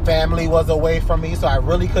 Family was away from me, so I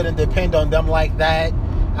really couldn't depend on them like that.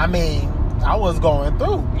 I mean, I was going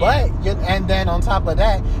through. But, and then on top of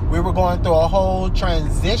that, we were going through a whole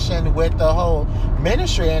transition with the whole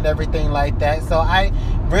ministry and everything like that. So I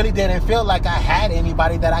really didn't feel like I had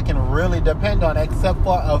anybody that I can really depend on, except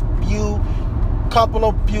for a few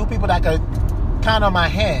people that could count on my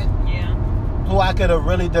hand. Yeah. Who I could have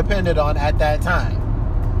really depended on at that time.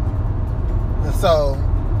 So,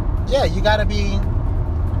 yeah, you gotta be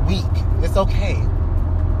weak. It's okay.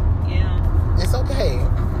 Yeah. It's okay.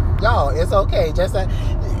 Y'all, it's okay. Just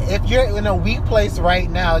if you're in a weak place right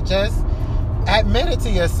now, just admit it to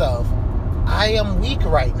yourself. I am weak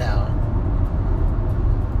right now.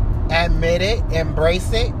 Admit it,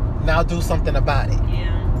 embrace it, now do something about it. Yeah.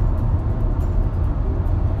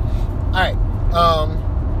 Alright.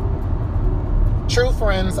 True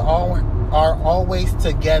friends are always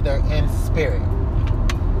together in spirit.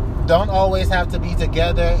 Don't always have to be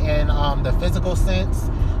together in the physical sense,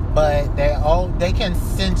 but they can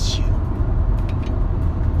sense you.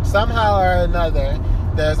 Somehow or another,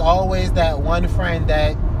 there's always that one friend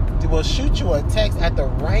that will shoot you a text at the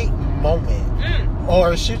right moment,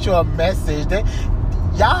 or shoot you a message.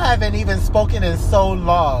 Y'all haven't even spoken in so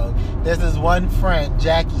long. There's this one friend,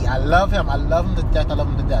 Jackie. I love him to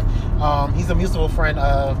death. He's a mutual friend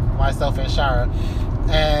of myself and Shara,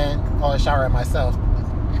 or Shara and myself.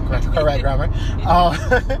 Correct grammar.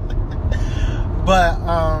 But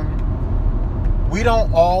we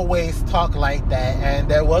don't always talk like that. And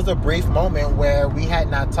there was a brief moment where we had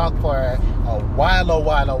not talked for a while.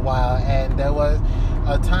 And there was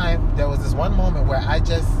this one moment where I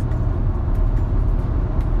just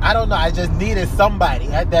needed somebody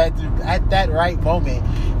at that right moment.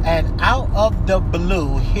 And out of the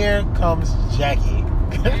blue, here comes Jackie.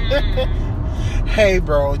 Hey,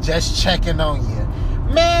 bro, just checking on you.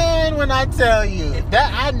 Man, when I tell you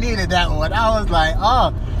that I needed that one, I was like,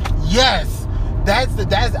 oh, yes. I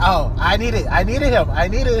needed him.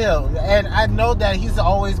 And I know that he's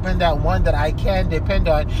always been that one that I can depend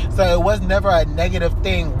on. So it was never a negative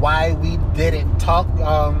thing why we didn't talk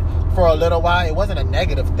for a little while. It wasn't a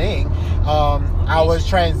negative thing. I was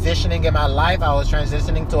transitioning in my life. I was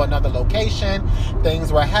transitioning to another location.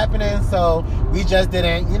 Things were happening. So we just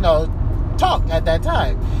didn't, talk at that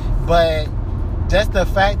time. But just the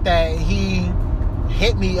fact that he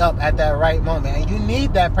hit me up at that right moment. And you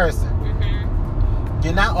need that person. Mm-hmm.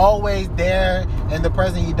 You're not always there, and the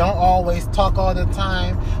person, you don't always talk all the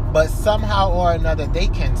time, but somehow or another they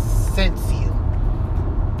can sense you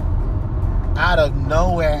out of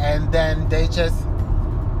nowhere, and then they just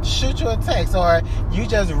shoot you a text, or you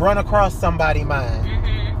just run across somebody's mind.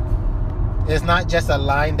 Mm-hmm. It's not just a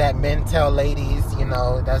line that men tell ladies, you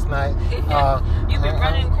know. That's not. You've been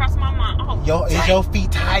running across my mind. Oh, is your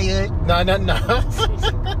feet tired? No.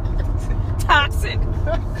 Toxic.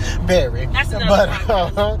 Very. That's another but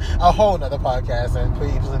podcast. A whole nother podcast, and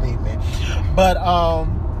please believe me. But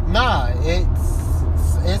nah,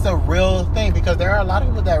 it's a real thing, because there are a lot of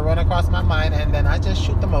people that run across my mind, and then I just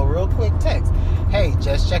shoot them a real quick text. Hey,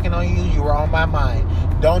 just checking on you. You were on my mind.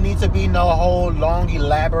 Don't need to be no whole long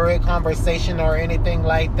elaborate conversation or anything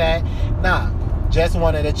like that. Nah, just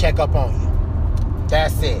wanted to check up on you.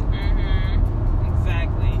 That's it.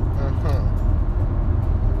 Exactly.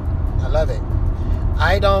 I love it.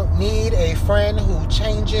 I don't need a friend who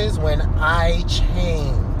changes when I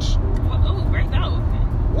change. Oh, break that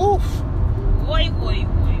open. Woof. Wait.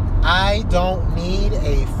 I don't need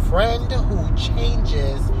a friend who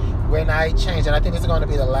changes when I change. And I think this is going to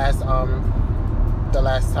be the last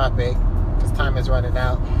topic, because time is running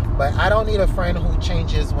out. But I don't need a friend who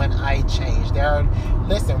changes when I change. There are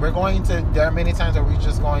many times where we're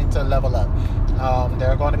just going to level up. There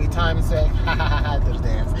are going to be times that do the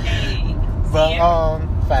dance. Hey. But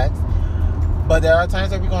facts. But there are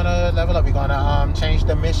times that we're going to level up. We're going to change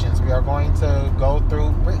the missions. We are going to go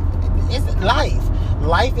through. It's life.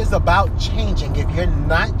 Life is about changing. If you're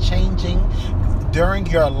not changing during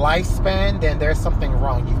your lifespan, then there's something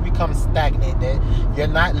wrong. You become stagnant. You're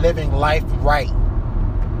not living life right.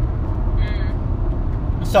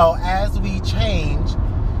 So as we change,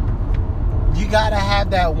 you gotta have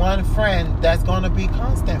that one friend that's gonna be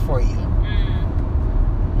constant for you.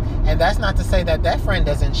 And that's not to say that friend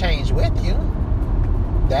doesn't change with you.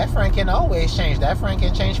 That friend can always change. That friend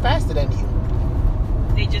can change faster than you.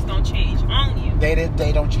 They just don't change on you.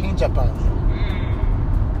 They don't change up on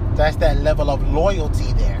you. That's that level of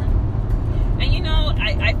loyalty there. And you know,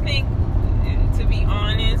 I think, to be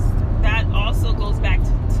honest, that also goes back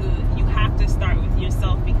to you have to start with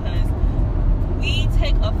yourself, because we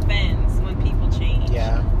take offense when people change.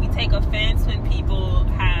 Yeah. We take offense when people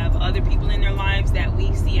have other people in their lives that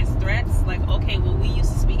we see as threats. Like, okay, well, we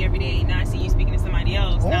used to speak every day. Now I see you speaking to somebody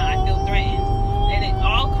else. Now I feel threatened. And it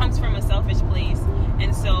all comes from a selfish place.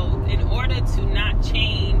 And so in order to not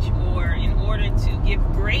change, or in order to give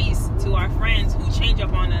grace to our friends who change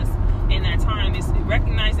up on us in that time, is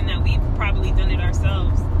recognizing that we've probably done it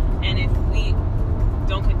ourselves. And if we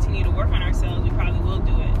don't continue to work on ourselves, we probably will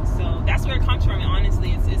do it. So that's where it comes from. And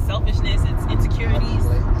honestly, it's selfishness, it's insecurities.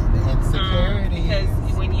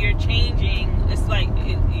 Because when you're changing, it's like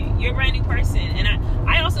you're a brand new person. And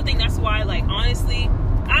I also think that's why, like, honestly,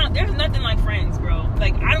 there's nothing like friends, bro.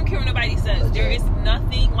 Like, I don't care what nobody says. Legit. There is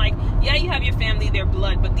nothing like, yeah, you have your family, they're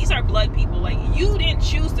blood, but these are blood people. Like, you didn't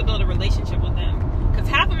choose to build a relationship with them. Because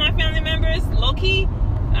half of my family members, low-key,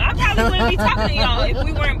 I probably wouldn't be talking to y'all if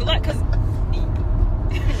we weren't blood. Because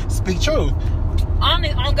speak truth. On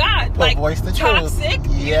God. Like, voice the toxic,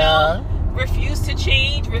 truth. you know? Refuse to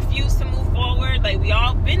change, refuse to move forward. Like, we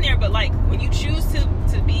all been there, but like, when you choose to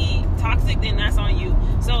be toxic, then that's on you.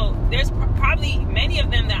 So there's probably many of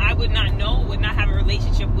them that I would not know, would not have a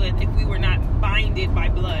relationship with if we were not binded by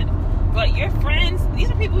blood. But your friends, these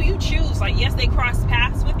are people you choose. Like, yes, they cross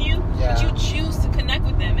paths with you, but you choose to connect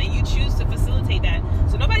with them, and you choose to facilitate that.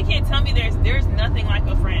 So nobody can tell me there's nothing like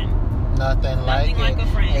a friend. Nothing like a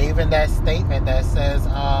friend. Even that statement that says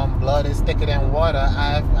blood is thicker than water,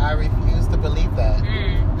 I refuse to believe that.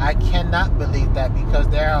 I cannot believe that, because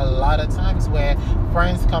there are a lot of times where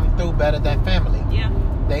friends come through better than family. Yeah.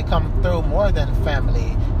 They come through more than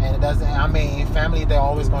family. And it doesn't, I mean, family, they're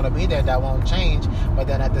always going to be there. That won't change. But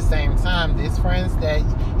then at the same time, these friends, that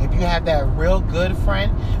if you have that real good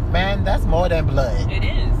friend, man, that's more than blood. It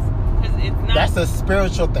is. Because it's not. That's a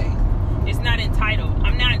spiritual thing. It's not entitled.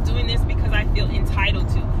 I'm not doing this because I feel entitled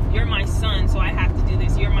to. You're my son, so I have to do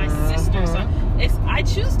this. You're my sister, so I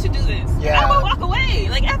choose to do this. Yeah. I will walk away,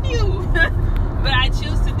 like, F you. But I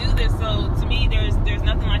choose to do this. So to me, there's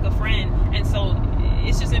nothing like a friend, and so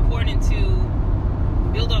it's just important to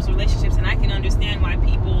build those relationships. And I can understand why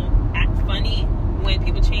people act funny when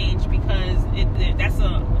people change, because that's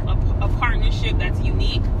a partnership that's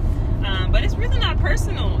unique. But it's really not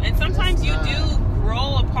personal, and sometimes you do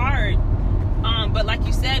grow apart. But like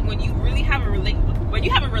you said, when you really have when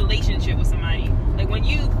you have a relationship with somebody, like when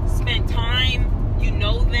you spend time, You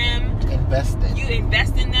know them. You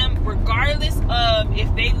invest in them, regardless of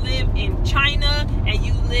if they live in China and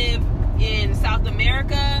you live in South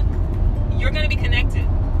America. You're gonna be connected.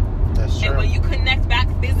 That's true. And when you connect back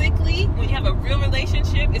physically, when you have a real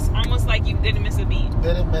relationship, it's almost like you didn't miss a beat.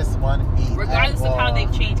 Didn't miss one beat. Regardless of how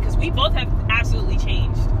they've changed, because we both have absolutely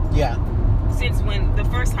changed. Yeah. Since when the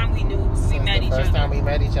first time we met each other. First time we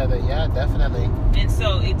met each other, yeah, definitely. And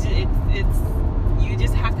so it's you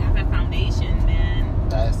just have to have that foundation, man.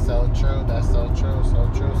 That's so true. That's so true. So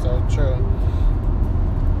true. So true.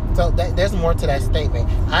 So there's more to that statement.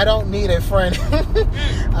 I don't need a friend.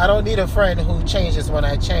 I don't need a friend who changes when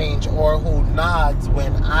I change or who nods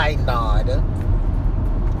when I nod.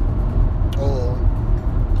 Oh,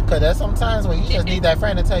 because there's sometimes when you just need that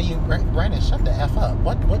friend to tell you, Brandon, shut the F up.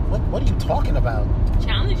 What are you talking about?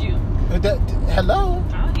 Challenge you. Hello.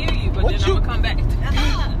 I'll hear you, but then I'm gonna come back.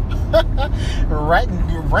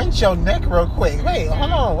 Wrench your neck real quick. Wait,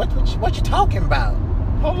 hold on. What you talking about?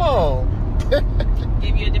 Hold on.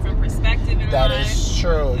 Give you a different perspective in that life. That is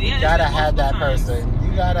true. Yeah, you gotta have that person.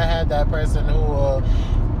 You gotta have that person who will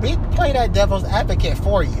play that devil's advocate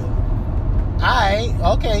for you.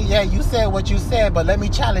 Okay, yeah, you said what you said, but let me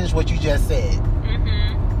challenge what you just said.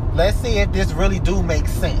 Mm-hmm. Let's see if this really do make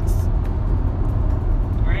sense.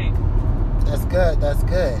 Right. That's good. That's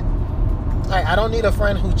good. I don't need a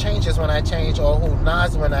friend who changes when I change or who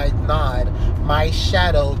nods when I nod. My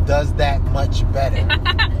shadow does that much better.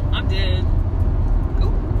 I'm dead.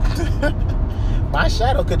 My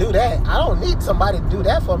shadow could do that. I don't need somebody to do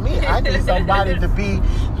that for me. I need somebody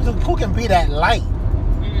who can be that light.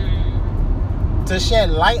 To shed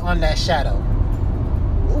light on that shadow.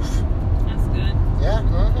 Oof. That's good. Yeah.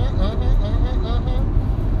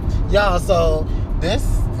 Y'all, so this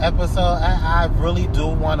episode, I really do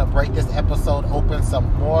want to break this episode open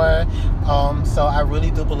some more. So I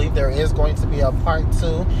really do believe there is going to be a part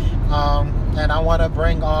 2. And I want to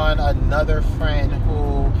bring on another friend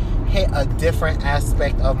who hit a different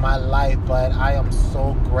aspect of my life, but I am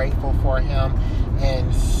so grateful for him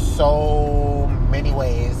in so many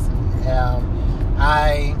ways.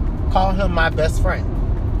 I call him my best friend.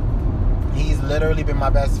 He's literally been my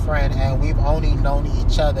best friend, and we've only known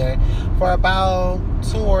each other for about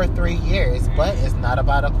 2 or 3 years, but it's not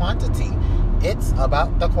about a quantity. It's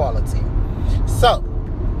about the quality. So,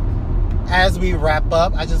 as we wrap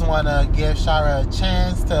up, I just want to give Shara a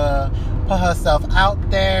chance to put herself out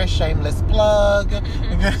there. Shameless plug.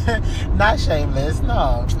 Not shameless,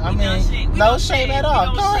 no. I mean, no shame at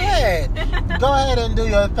all. Go ahead. Go ahead and do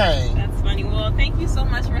your thing. That's funny. Well, thank you so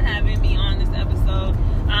much for having me on this episode.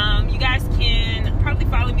 You guys can probably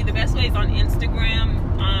follow me. The best way is on Instagram.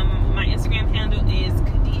 My Instagram handle is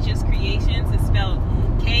Khadijah's Creations. It's spelled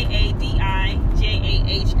Kadijahs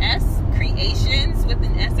Creations with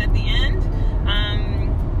an S at the end.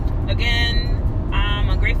 Again,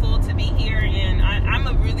 I'm grateful to be here, and I'm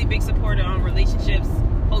a really big supporter on relationships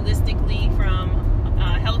holistically, from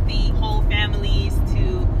healthy whole families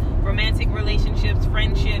to romantic relationships,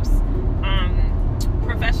 friendships,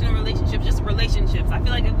 professional relationships, just relationships. I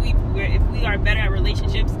feel like if we are better at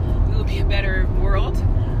relationships, we will be a better world,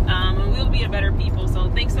 and we will be a better people. So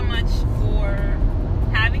thanks so much for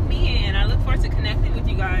having me, and I look forward to connecting with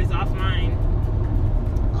you guys offline.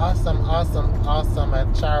 Awesome.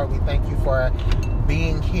 And Shara, we thank you for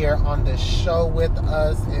being here on the show with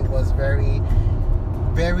us. It was very,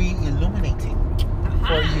 very illuminating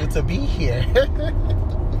for you to be here.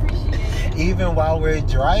 Appreciate it. Even while we're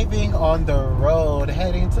driving on the road,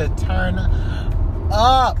 heading to turn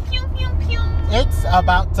up. Pew, pew, pew. It's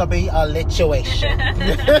about to be a lituation.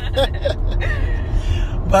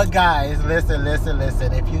 But guys,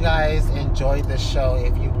 listen. If you guys enjoyed the show,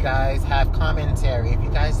 if you guys have commentary, if you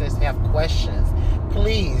guys just have questions,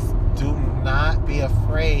 please do not be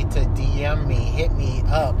afraid to DM me. Hit me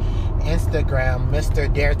up. Instagram, Mr.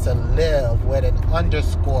 Dare to Live with an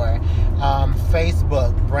 _.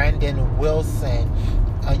 Facebook, Brandon Wilson.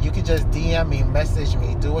 You can just DM me, message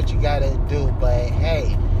me, do what you gotta do. But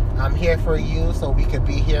hey, I'm here for you, so we could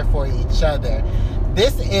be here for each other.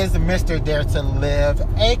 This is Mr. Dare to Live,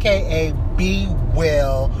 aka B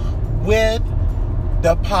Will, with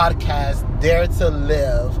the podcast Dare to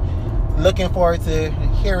Live. Looking forward to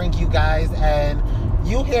hearing you guys and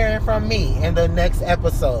you hearing from me in the next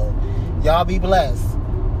episode. Y'all be blessed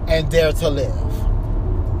and dare to live.